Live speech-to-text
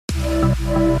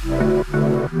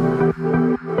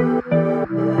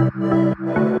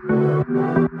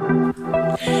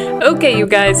Okay, you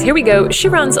guys, here we go. She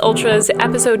Runs Ultras,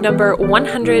 episode number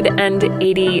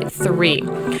 183.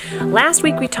 Last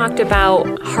week we talked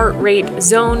about heart rate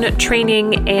zone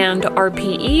training and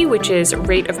RPE, which is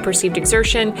rate of perceived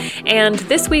exertion. And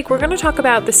this week we're going to talk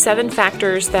about the 7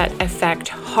 factors that affect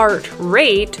heart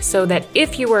rate, so that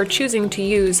if you are choosing to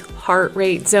use heart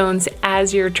rate zones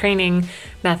as your training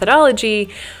methodology,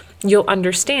 you'll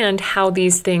understand how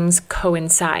these things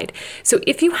coincide. So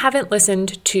if you haven't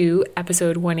listened to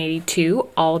episode 182,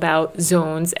 all about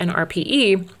zones and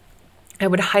RPE, I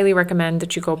would highly recommend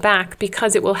that you go back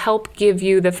because it will help give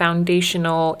you the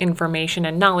foundational information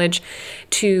and knowledge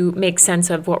to make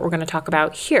sense of what we're going to talk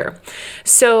about here.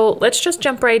 So let's just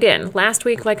jump right in. Last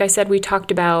week, like I said, we talked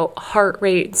about heart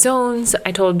rate zones.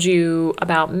 I told you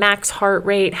about max heart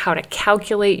rate, how to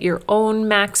calculate your own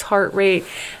max heart rate,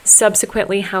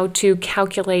 subsequently how to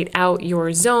calculate out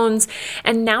your zones.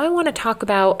 And now I want to talk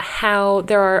about how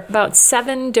there are about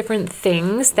 7 different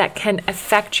things that can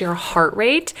affect your heart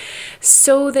rate,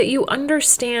 so that you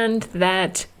understand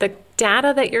that the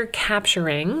data that you're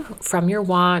capturing from your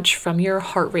watch, from your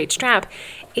heart rate strap,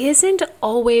 isn't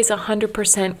always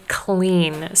 100%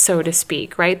 clean, so to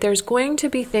speak, right? There's going to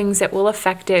be things that will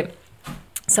affect it.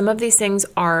 Some of these things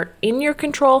are in your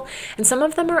control and some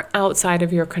of them are outside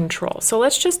of your control. So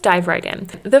let's just dive right in.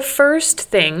 The first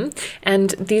thing,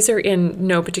 and these are in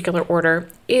no particular order,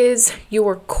 is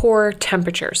your core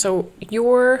temperature. So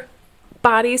your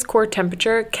body's core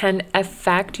temperature can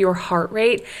affect your heart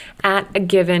rate at a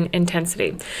given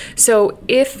intensity. So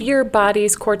if your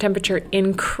body's core temperature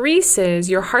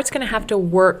increases, your heart's going to have to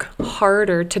work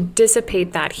harder to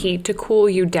dissipate that heat, to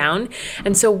cool you down.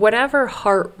 And so whatever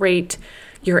heart rate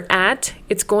you're at,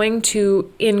 it's going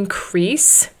to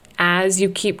increase as you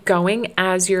keep going,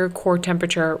 as your core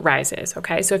temperature rises,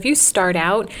 okay? So if you start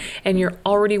out and you're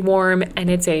already warm and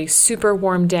it's a super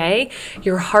warm day,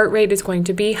 your heart rate is going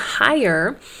to be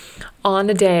higher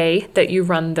on a day that you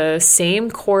run the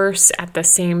same course at the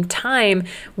same time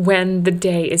when the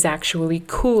day is actually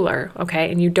cooler,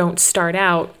 okay? And you don't start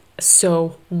out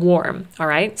so warm, all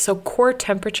right? So core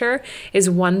temperature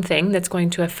is one thing that's going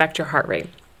to affect your heart rate.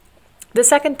 The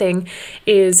second thing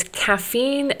is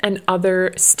caffeine and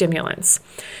other stimulants.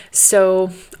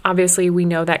 So obviously we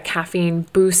know that caffeine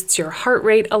boosts your heart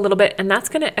rate a little bit, and that's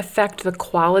going to affect the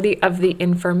quality of the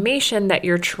information that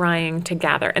you're trying to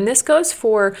gather. And this goes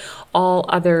for all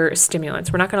other stimulants.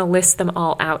 We're not going to list them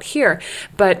all out here,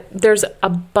 but there's a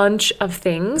bunch of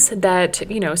things that,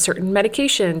 certain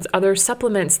medications, other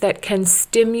supplements that can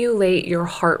stimulate your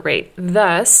heart rate,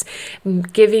 thus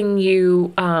giving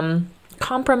you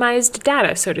compromised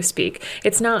data, so to speak.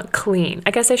 It's not clean.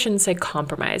 I guess I shouldn't say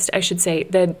compromised. I should say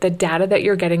that the data that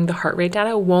you're getting, the heart rate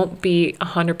data, won't be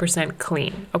 100%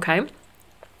 clean, okay?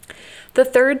 The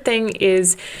third thing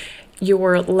is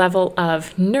your level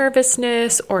of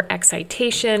nervousness or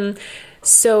excitation.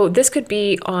 So this could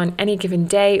be on any given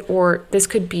day, or this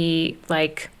could be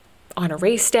like on a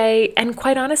race day. And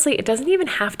quite honestly, it doesn't even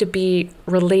have to be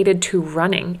related to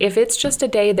running. If it's just a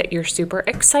day that you're super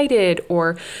excited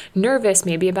or nervous,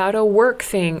 maybe about a work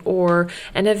thing or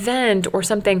an event or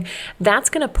something, that's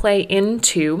going to play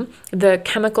into the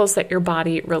chemicals that your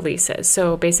body releases.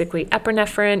 So basically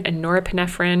epinephrine and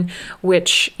norepinephrine,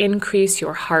 which increase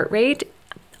your heart rate.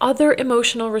 Other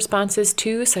emotional responses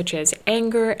too, such as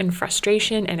anger and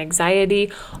frustration and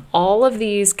anxiety, all of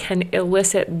these can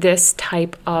elicit this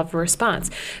type of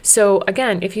response. So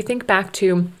again, if you think back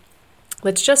to,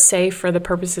 let's just say for the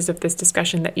purposes of this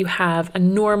discussion that you have a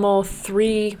normal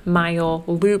 3-mile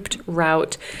looped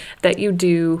route that you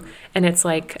do, and it's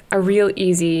like a real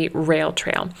easy rail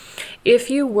trail.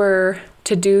 If you were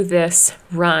to do this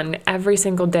run every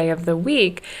single day of the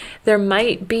week, there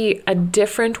might be a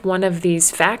different one of these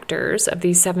factors, of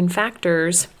these 7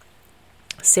 factors,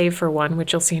 save for one,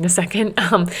 which you'll see in a second.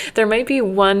 There might be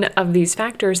one of these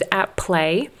factors at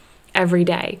play every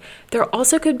day. There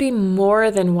also could be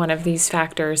more than one of these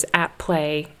factors at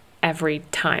play every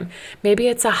time. Maybe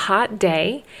it's a hot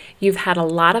day, you've had a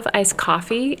lot of iced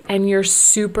coffee, and you're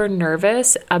super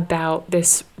nervous about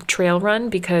this trail run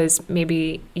because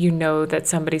maybe you know that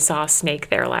somebody saw a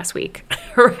snake there last week,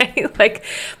 right? Like,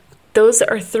 those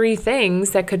are 3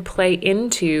 things that could play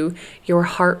into your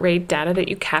heart rate data that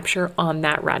you capture on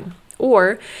that run.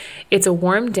 Or it's a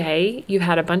warm day, you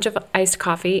had a bunch of iced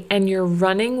coffee, and you're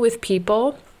running with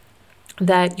people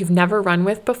that you've never run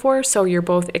with before, so you're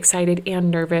both excited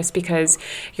and nervous because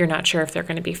you're not sure if they're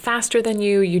going to be faster than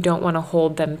you don't want to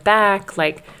hold them back,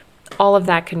 like all of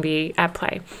that can be at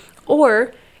play.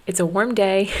 Or it's a warm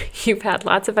day, you've had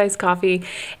lots of iced coffee,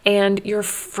 and you're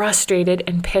frustrated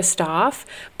and pissed off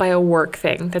by a work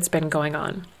thing that's been going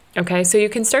on. Okay, so you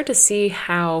can start to see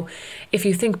how, if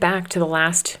you think back to the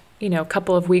last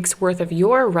couple of weeks worth of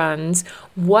your runs,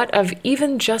 what of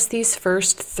even just these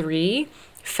first 3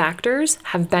 factors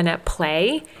have been at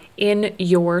play in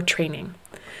your training.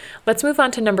 Let's move on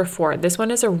to number 4. This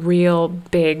one is a real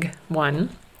big one,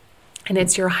 and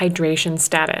it's your hydration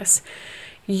status.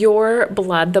 Your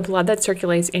blood, the blood that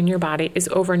circulates in your body, is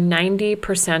over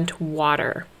 90%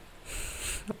 water.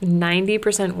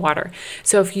 90% water.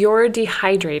 So if you're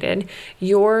dehydrated,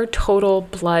 your total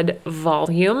blood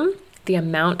volume, the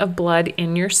amount of blood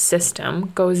in your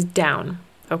system, goes down.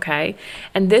 Okay.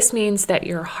 And this means that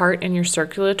your heart and your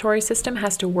circulatory system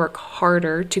has to work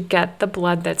harder to get the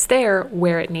blood that's there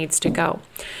where it needs to go.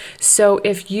 So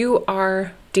if you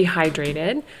are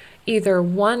dehydrated, either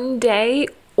one day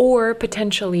or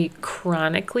potentially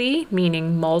chronically,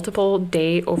 meaning multiple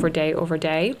day over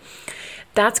day,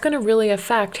 that's going to really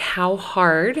affect how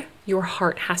hard your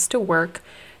heart has to work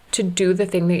to do the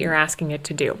thing that you're asking it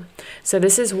to do. So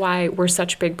this is why we're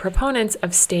such big proponents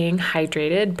of staying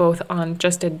hydrated, both on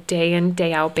just a day in,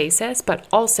 day out basis, but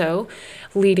also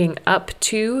leading up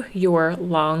to your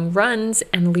long runs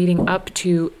and leading up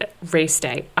to race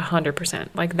day, 100%.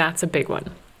 Like, that's a big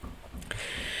one.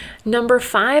 Number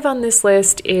 5 on this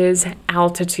list is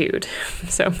altitude.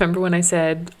 So remember when I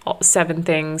said 7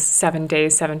 things, 7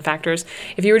 days, 7 factors?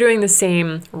 If you were doing the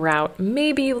same route,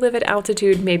 maybe you live at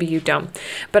altitude, maybe you don't.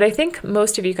 But I think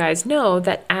most of you guys know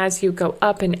that as you go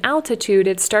up in altitude,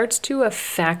 it starts to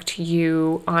affect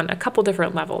you on a couple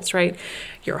different levels, right?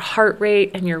 Your heart rate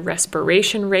and your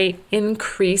respiration rate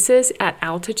increases at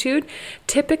altitude,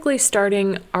 typically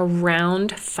starting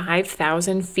around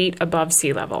 5,000 feet above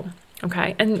sea level.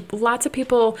 Okay, and lots of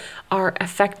people are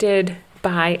affected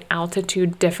by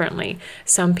altitude differently.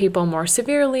 Some people more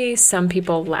severely, some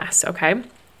people less, okay?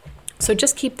 So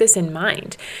just keep this in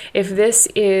mind. If this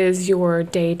is your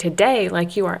day-to-day,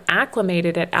 like you are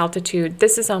acclimated at altitude,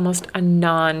 this is almost a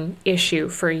non-issue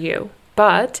for you.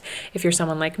 But if you're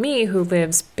someone like me who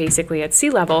lives basically at sea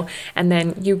level, and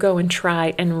then you go and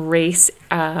try and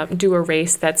do a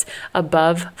race that's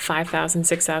above 5,000,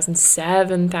 6,000,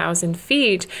 7,000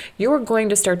 feet, you're going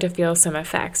to start to feel some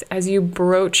effects. As you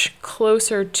broach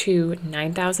closer to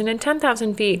 9,000 and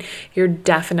 10,000 feet, you're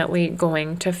definitely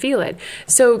going to feel it.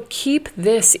 So keep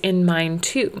this in mind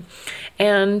too.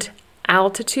 And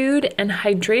altitude and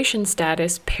hydration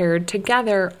status paired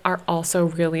together are also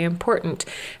really important.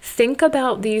 Think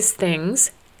about these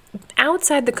things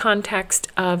outside the context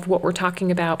of what we're talking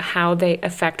about, how they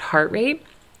affect heart rate.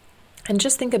 And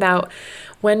just think about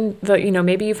when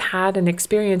maybe you've had an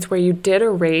experience where you did a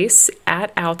race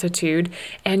at altitude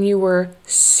and you were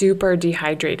super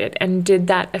dehydrated. And did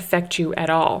that affect you at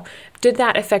all? Did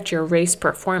that affect your race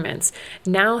performance?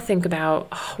 Now think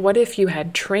about, what if you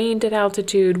had trained at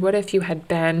altitude? What if you had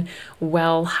been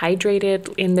well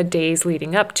hydrated in the days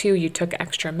leading up to, you took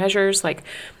extra measures? Like,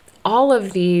 all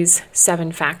of these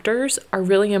 7 factors are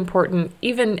really important,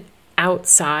 even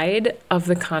outside of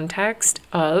the context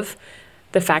of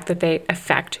the fact that they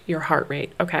affect your heart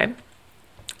rate, okay?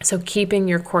 So keeping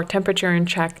your core temperature in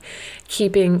check,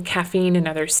 keeping caffeine and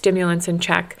other stimulants in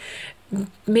check,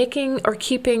 keeping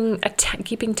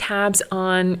tabs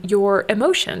on your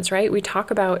emotions, right? We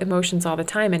talk about emotions all the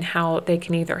time and how they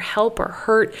can either help or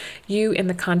hurt you in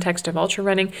the context of ultra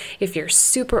running. If you're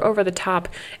super over the top,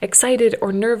 excited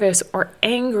or nervous or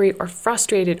angry or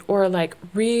frustrated or like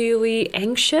really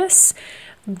anxious,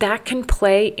 that can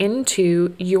play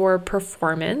into your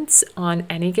performance on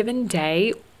any given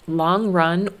day, long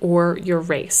run, or your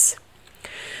race.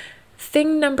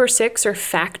 Thing number 6, or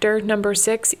factor number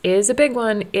 6, is a big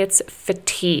one. It's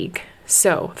fatigue.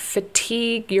 So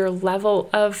fatigue, your level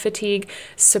of fatigue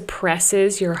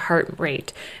suppresses your heart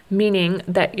rate, meaning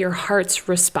that your heart's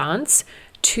response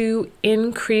to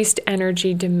increased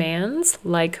energy demands,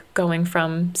 like going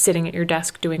from sitting at your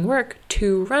desk doing work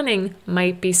to running,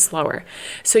 might be slower.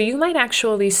 So you might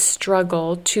actually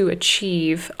struggle to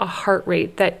achieve a heart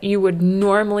rate that you would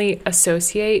normally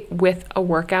associate with a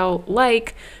workout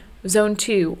like zone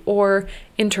 2 or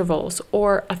intervals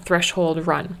or a threshold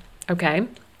run, okay?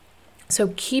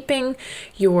 So keeping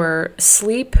your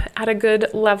sleep at a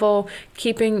good level,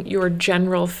 keeping your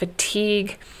general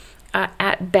fatigue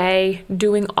at bay,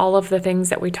 doing all of the things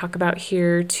that we talk about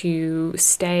here to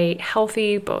stay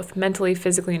healthy, both mentally,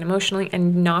 physically, and emotionally,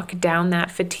 and knock down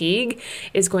that fatigue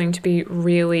is going to be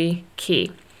really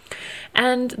key.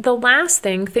 And the last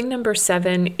thing number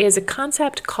 7, is a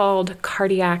concept called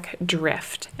cardiac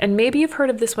drift. And maybe you've heard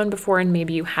of this one before and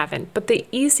maybe you haven't, but the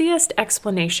easiest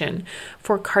explanation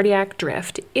for cardiac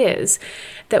drift is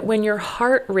that when your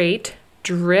heart rate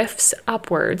drifts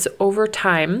upwards over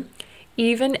time,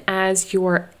 even as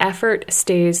your effort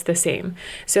stays the same.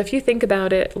 So if you think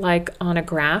about it like on a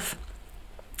graph,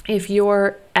 if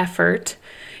your effort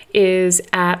is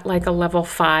at like a level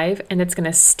 5 and it's going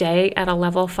to stay at a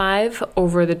level 5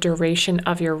 over the duration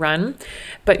of your run,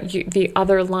 but the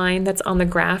other line that's on the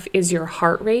graph is your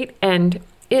heart rate, and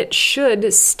it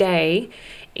should stay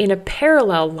in a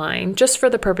parallel line just for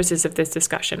the purposes of this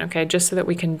discussion, okay? Just so that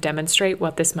we can demonstrate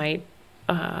what this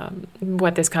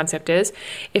concept is.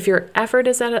 If your effort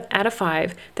is at a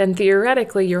 5, then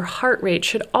theoretically your heart rate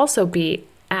should also be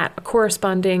at a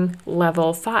corresponding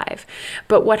level 5.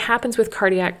 But what happens with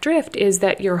cardiac drift is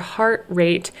that your heart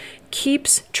rate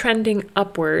keeps trending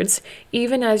upwards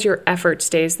even as your effort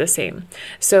stays the same.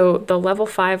 So the level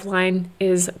 5 line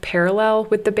is parallel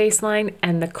with the baseline,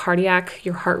 and the cardiac,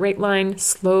 your heart rate line,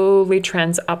 slowly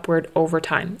trends upward over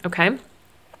time, okay?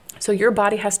 So your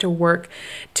body has to work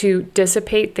to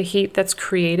dissipate the heat that's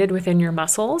created within your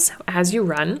muscles as you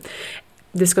run.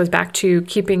 This goes back to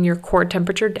keeping your core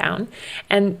temperature down.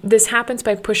 And this happens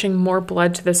by pushing more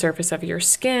blood to the surface of your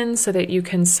skin so that you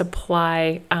can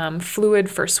supply fluid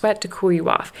for sweat to cool you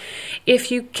off.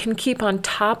 If you can keep on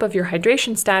top of your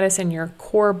hydration status and your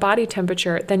core body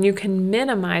temperature, then you can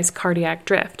minimize cardiac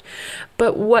drift.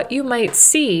 But what you might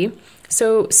see,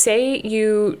 so say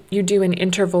you do an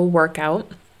interval workout,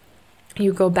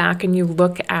 you go back and you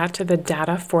look at the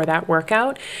data for that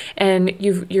workout, and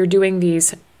you're doing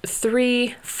these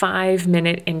 3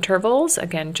 5-minute intervals,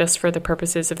 again, just for the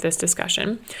purposes of this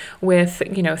discussion, with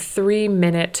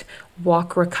 3-minute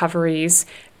walk recoveries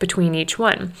between each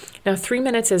one. Now, 3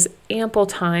 minutes is ample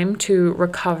time to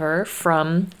recover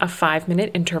from a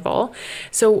 5-minute interval.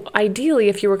 So ideally,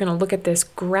 if you were going to look at this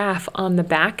graph on the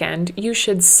back end, you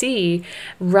should see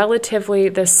relatively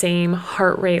the same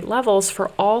heart rate levels for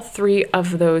all 3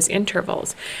 of those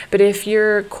intervals. But if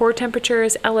your core temperature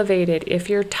is elevated, if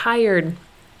you're tired,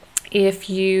 if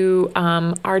you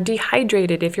are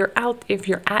dehydrated, if you're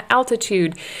at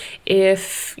altitude,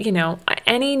 if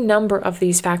any number of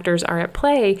these factors are at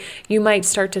play, you might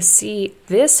start to see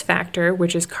this factor,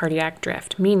 which is cardiac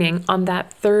drift, meaning on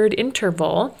that 3rd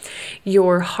interval,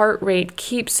 your heart rate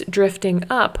keeps drifting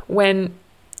up when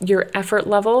your effort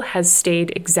level has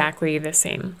stayed exactly the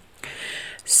same.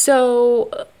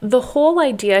 So the whole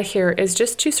idea here is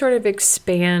just to sort of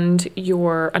expand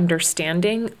your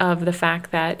understanding of the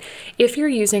fact that if you're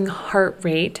using heart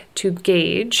rate to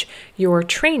gauge your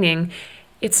training,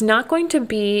 it's not going to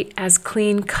be as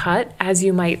clean cut as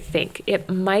you might think. It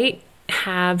might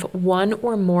have one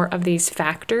or more of these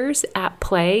factors at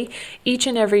play each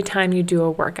and every time you do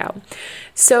a workout.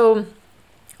 So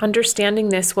understanding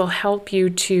this will help you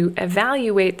to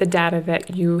evaluate the data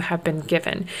that you have been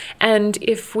given. And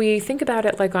if we think about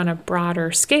it like on a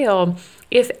broader scale,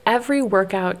 if every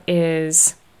workout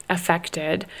is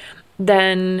affected,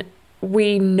 then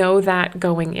we know that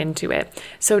going into it.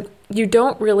 So you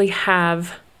don't really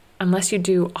have, unless you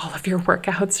do all of your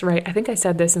workouts, right? I think I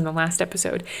said this in the last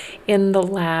episode, in the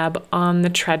lab on the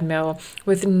treadmill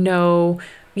with no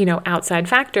outside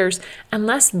factors,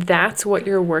 unless that's what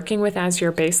you're working with as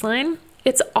your baseline,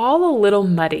 it's all a little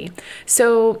muddy.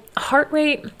 So heart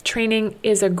rate training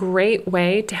is a great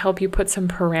way to help you put some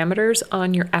parameters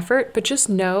on your effort, but just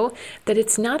know that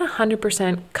it's not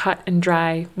 100% cut and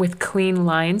dry with clean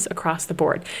lines across the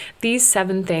board. These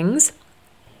 7 things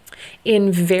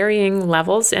in varying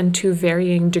levels and to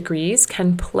varying degrees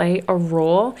can play a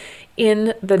role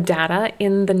in the data,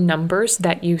 in the numbers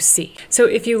that you see. So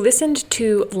if you listened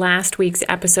to last week's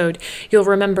episode, you'll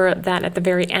remember that at the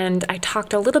very end, I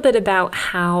talked a little bit about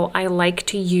how I like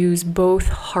to use both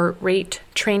heart rate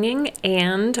training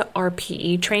and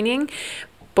RPE training,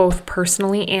 both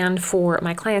personally and for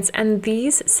my clients. And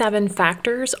these 7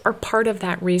 factors are part of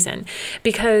that reason.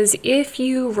 Because if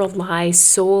you rely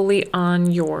solely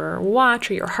on your watch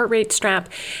or your heart rate strap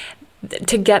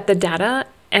to get the data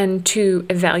and to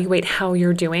evaluate how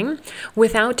you're doing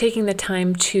without taking the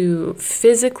time to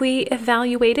physically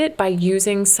evaluate it by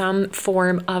using some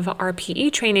form of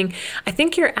RPE training, I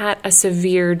think you're at a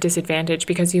severe disadvantage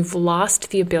because you've lost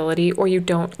the ability, or you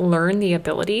don't learn the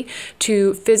ability,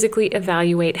 to physically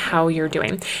evaluate how you're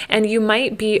doing. And you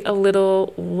might be a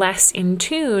little less in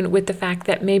tune with the fact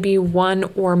that maybe one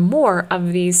or more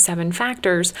of these 7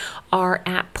 factors are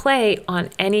at play on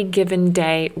any given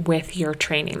day with your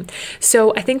training.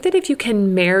 So I think that if you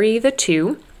can marry the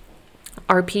two,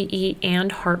 RPE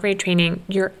and heart rate training,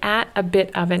 you're at a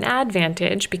bit of an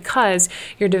advantage because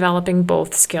you're developing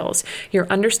both skills. You're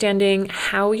understanding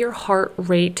how your heart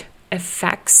rate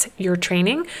affects your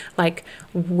training, like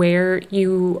where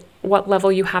you what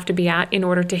level you have to be at in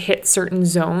order to hit certain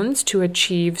zones to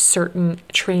achieve certain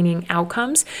training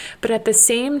outcomes. But at the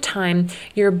same time,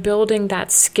 you're building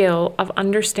that skill of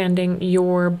understanding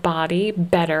your body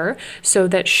better so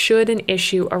that should an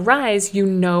issue arise, you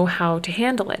know how to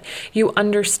handle it. You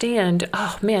understand,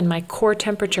 oh man, my core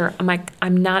temperature,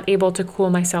 I'm not able to cool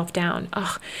myself down.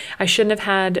 Oh, I shouldn't have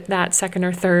had that second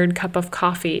or third cup of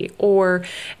coffee. Or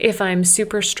if I'm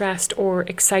super stressed or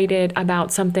excited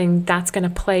about something, that's going to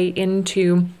play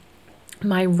into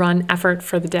my run effort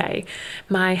for the day.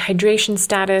 My hydration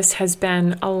status has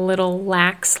been a little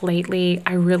lax lately.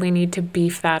 I really need to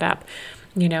beef that up.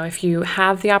 If you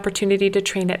have the opportunity to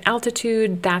train at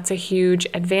altitude, that's a huge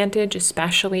advantage,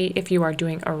 especially if you are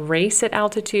doing a race at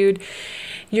altitude.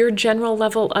 Your general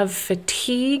level of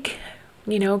fatigue,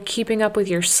 keeping up with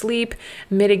your sleep,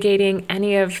 mitigating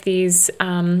any of these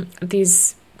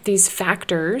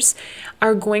factors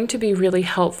are going to be really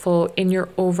helpful in your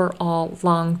overall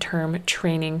long-term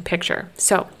training picture.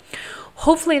 So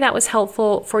hopefully that was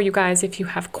helpful for you guys. If you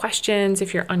have questions,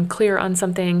 if you're unclear on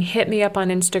something, hit me up on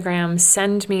Instagram,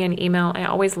 send me an email. I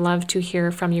always love to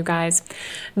hear from you guys.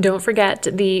 Don't forget,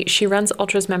 the She Runs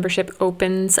Ultras membership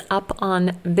opens up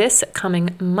on this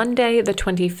coming Monday, the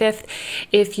 25th.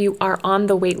 If you are on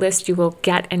the wait list, you will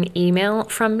get an email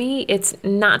from me. It's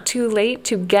not too late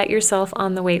to get yourself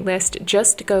on the wait list.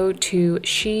 Just go to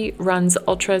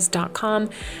sherunsultras.com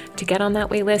to get on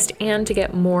that wait list and to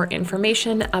get more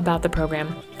information about the program.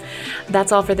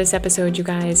 That's all for this episode, you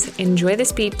guys. Enjoy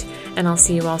this beat, and I'll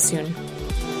see you all soon.